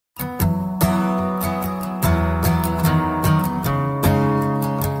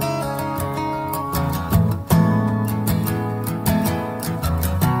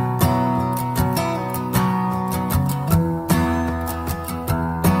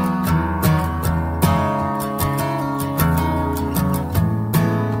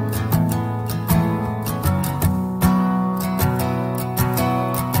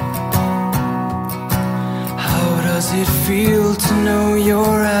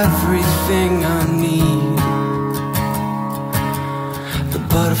everything I need. The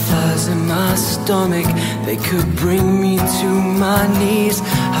butterflies in my stomach, they could bring me to my knees.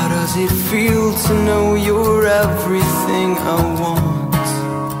 How does it feel to know you're everything I want?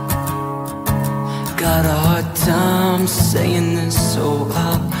 Got a hard time saying this, so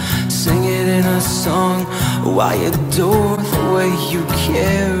I'll sing it in a song. Oh, I adore the way you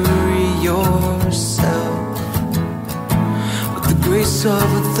carry yourself, with the grace of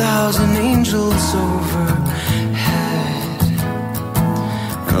 1,000 angels overhead.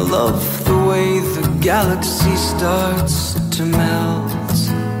 And I love the way the galaxy starts to melt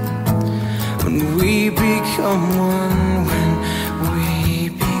when we become one, when we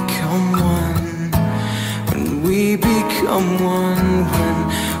become one, when we become one, when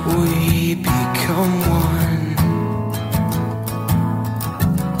we become one.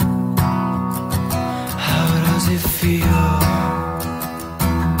 How does it feel?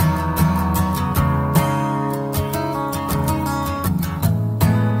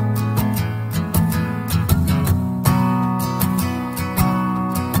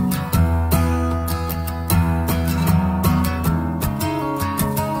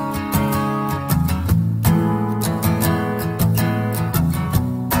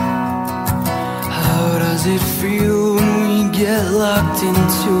 How does it feel when we get locked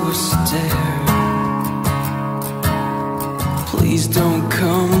into a stare? Please don't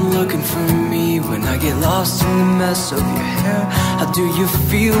come looking for me when I get lost in the mess of your hair. How do you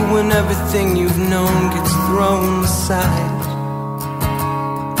feel when everything you've known gets thrown aside?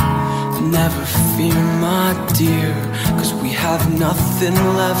 Never fear, my dear, 'cause we have nothing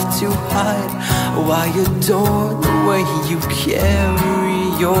left to hide. Oh, I adore the way you carry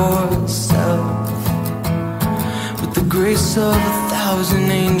yourself, with the grace of 1,000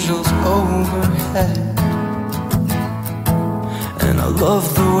 angels overhead. And I love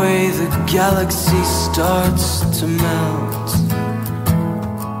the way the galaxy starts to melt.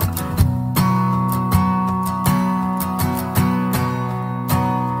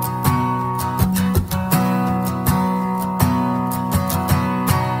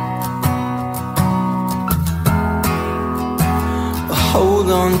 Hold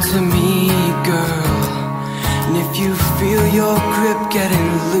on to me, girl, and if you feel your grip getting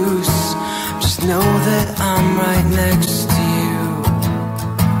loose, just know that I'm right next to you.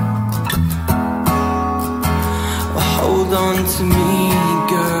 Hold on to me,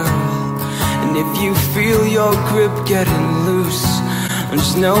 girl, and if you feel your grip getting loose,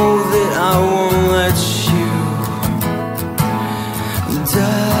 just know that I won't let you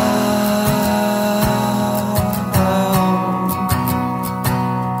down.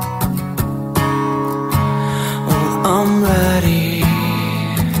 I'm ready.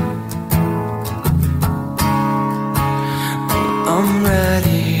 I'm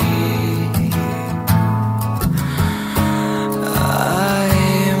ready. I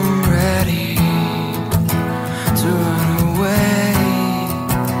am ready to run away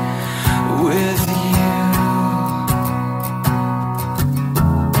with you.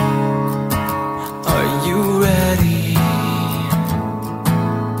 Are you ready?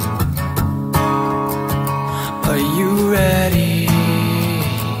 Are you ready?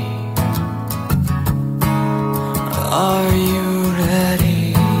 Are you ready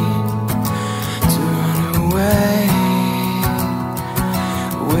to run away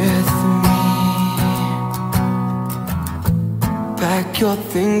with me? Pack your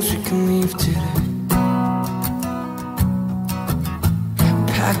things, we can leave today.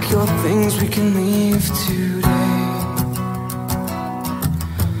 Pack your things, we can leave today.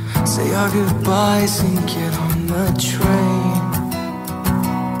 Say our goodbyes and get on the train.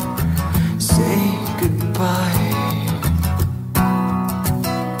 Say goodbye.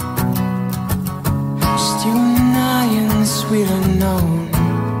 Just you and I in the sweet unknown.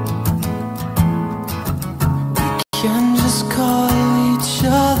 We can just call each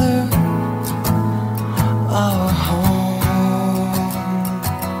other our home.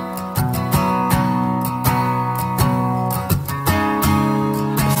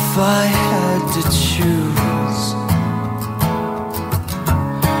 If I had to choose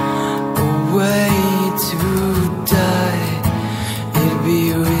a way to die, it'd be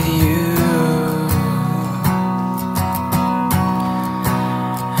with you.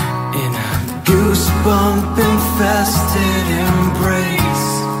 In a goosebump infested embrace,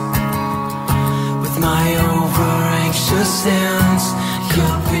 with my over anxious hands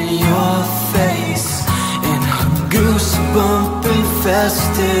up in your face. In a goosebump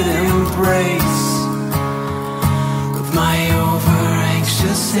infested embrace, with my over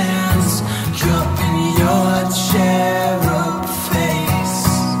anxious hands